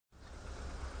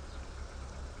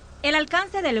El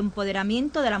alcance del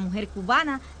empoderamiento de la mujer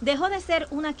cubana dejó de ser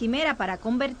una quimera para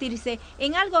convertirse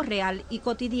en algo real y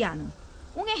cotidiano.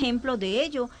 Un ejemplo de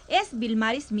ello es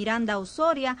Vilmaris Miranda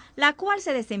Osoria, la cual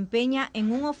se desempeña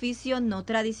en un oficio no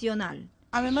tradicional.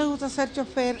 A mí me gusta ser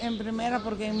chofer en primera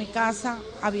porque en mi casa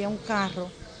había un carro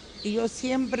y yo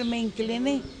siempre me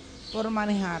incliné por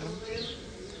manejar.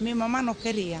 Mi mamá no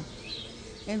quería.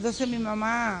 Entonces mi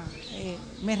mamá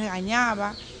me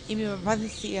regañaba y mi papá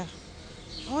decía,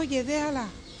 oye, déjala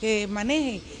que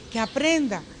maneje, que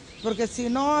aprenda, porque si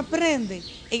no aprende,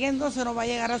 ella entonces no va a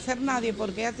llegar a ser nadie,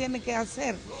 porque ella tiene que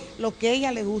hacer lo que a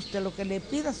ella le guste, lo que le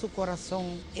pida su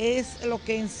corazón. Es lo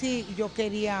que en sí yo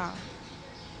quería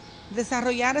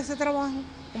desarrollar ese trabajo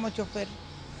como chofer.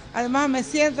 Además me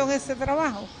siento en ese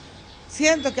trabajo,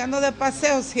 siento que ando de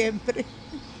paseo siempre.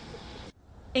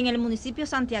 En el municipio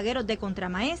santiaguero de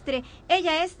Contramaestre,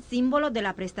 ella es símbolo de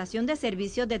la prestación de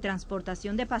servicios de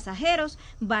transportación de pasajeros,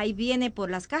 va y viene por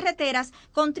las carreteras,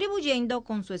 contribuyendo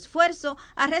con su esfuerzo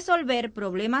a resolver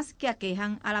problemas que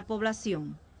aquejan a la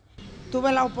población.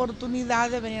 Tuve la oportunidad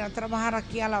de venir a trabajar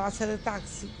aquí a la base de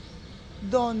taxi,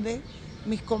 donde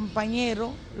mis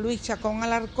compañeros, Luis Chacón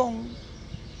Alarcón,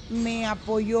 me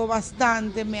apoyó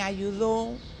bastante, me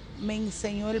ayudó, me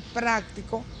enseñó el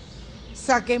práctico,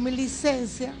 saqué mi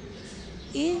licencia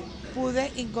y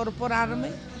pude incorporarme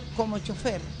como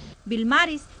chofer.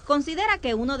 Vilmaris considera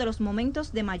que uno de los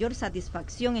momentos de mayor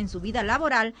satisfacción en su vida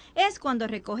laboral es cuando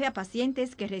recoge a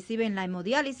pacientes que reciben la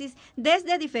hemodiálisis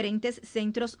desde diferentes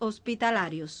centros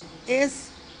hospitalarios. Es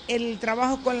el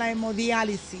trabajo con la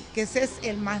hemodiálisis, que ese es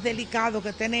el más delicado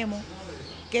que tenemos,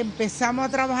 que empezamos a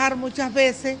trabajar muchas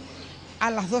veces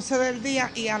a las 12 del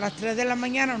día y a las 3 de la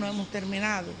mañana no hemos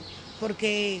terminado,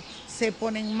 porque se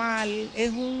ponen mal,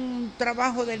 es un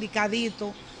trabajo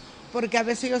delicadito, porque a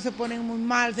veces ellos se ponen muy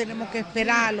mal, tenemos que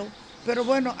esperarlo, pero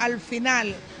bueno, al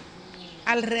final,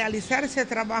 al realizar ese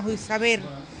trabajo y saber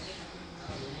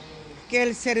que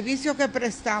el servicio que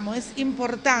prestamos es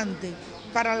importante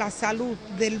para la salud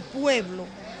del pueblo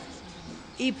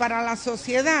y para la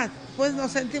sociedad, pues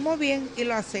nos sentimos bien y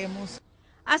lo hacemos.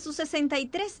 A sus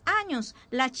 63 años,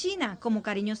 la China, como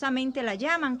cariñosamente la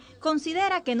llaman,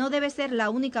 considera que no debe ser la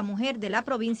única mujer de la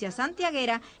provincia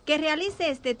santiaguera que realice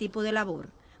este tipo de labor.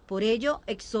 Por ello,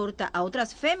 exhorta a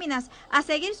otras féminas a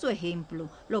seguir su ejemplo,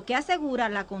 lo que asegura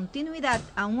la continuidad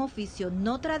a un oficio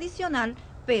no tradicional,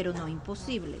 pero no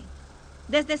imposible.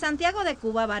 Desde Santiago de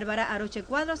Cuba, Bárbara Aroche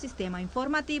Cuadro, Sistema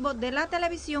Informativo de la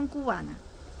Televisión Cubana.